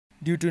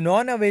Due to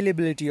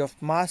non-availability of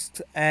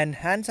masks and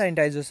hand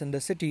sanitizers in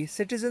the city,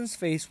 citizens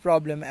face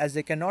problem as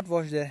they cannot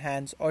wash their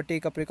hands or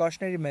take a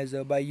precautionary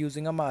measure by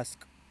using a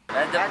mask.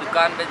 मैं जब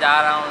दुकान पे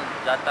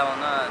जाता हूँ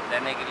ना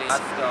लेने के लिए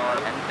मास्क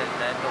और हैंड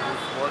सैनिटाइजर तो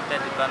बोलते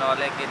हैं दुकान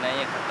वाले कि नहीं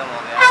ये खत्म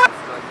हो गया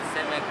तो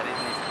जिससे मैं खरीद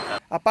नहीं सकता.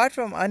 Apart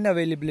from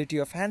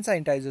unavailability of hand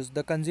sanitizers,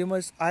 the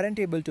consumers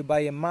aren't able to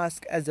buy a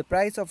mask as the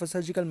price of a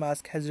surgical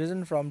mask has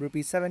risen from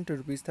 ₹7 to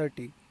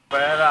 ₹30.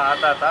 पहले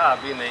आता था,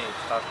 अभी नहीं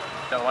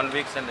स्टॉक 1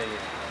 वीक से नहीं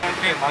है.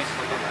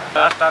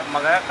 स्टॉक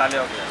मंगाया खाली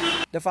हो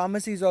गया. The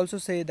pharmacies also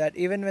say that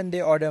even when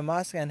they order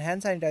masks and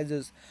hand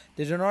sanitizers,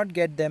 they do not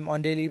get them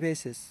on daily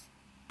basis.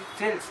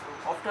 Sales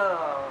after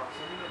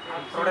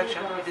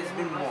production it has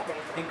been more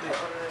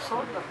increased.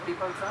 So the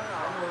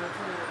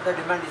the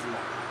demand is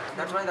more.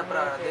 That's why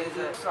there is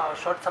a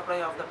short supply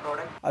of the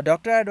product. A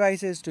doctor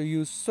advises to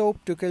use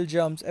soap to kill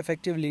germs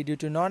effectively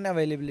due to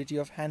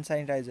non-availability of hand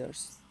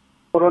sanitizers.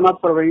 Corona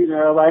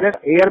virus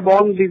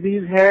airborne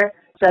disease है.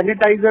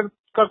 Sanitiser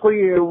का कोई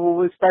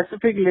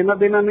specific लेना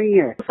देना नहीं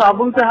है.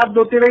 साबुन से हाथ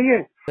धोते रहिए.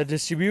 The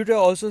distributor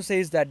also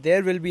says that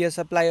there will be a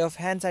supply of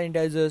hand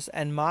sanitizers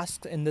and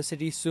masks in the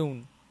city soon.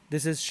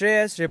 This is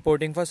Shreyas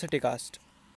reporting for Citycast.